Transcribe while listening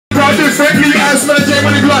differently as man J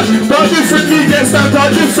Money Blood. Done differently, get stamped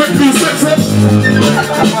out differently.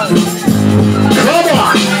 Come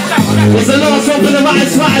on! It's the last one for the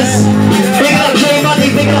Rise. Big up J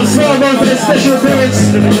Money, big up Small Bone for the special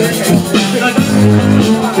appearance.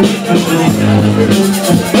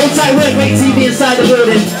 Hold tight, work rate TV inside the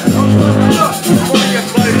building.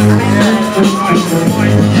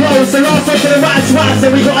 Yo, it's the last one for the Rise,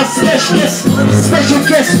 and we got a special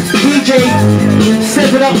guest DJ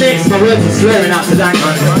stepping up next. My words are slurring out to that,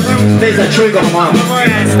 man. There's that trigger on my arm.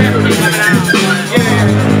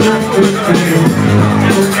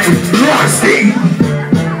 Nasty!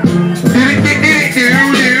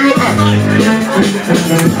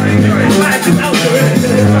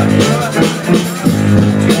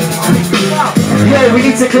 Yo, we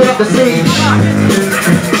need to clear up the stage.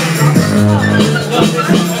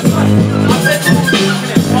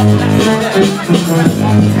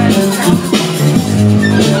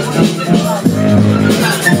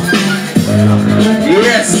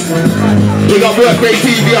 Yes! We got work rate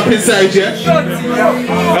TV up inside, yeah?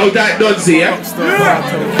 Hold that Dodzy, yeah?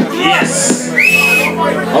 Yes!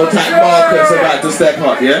 Hold tight Marcus about to step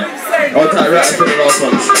up, yeah? Hold tight right for the last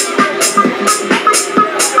ones.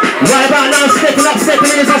 Right about now,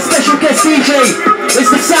 stepping in is our special guest DJ.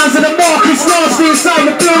 It's the sounds of the Marcus Nasty inside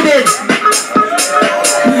the building.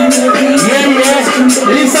 Yeah. At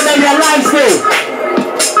least I know you're alive still.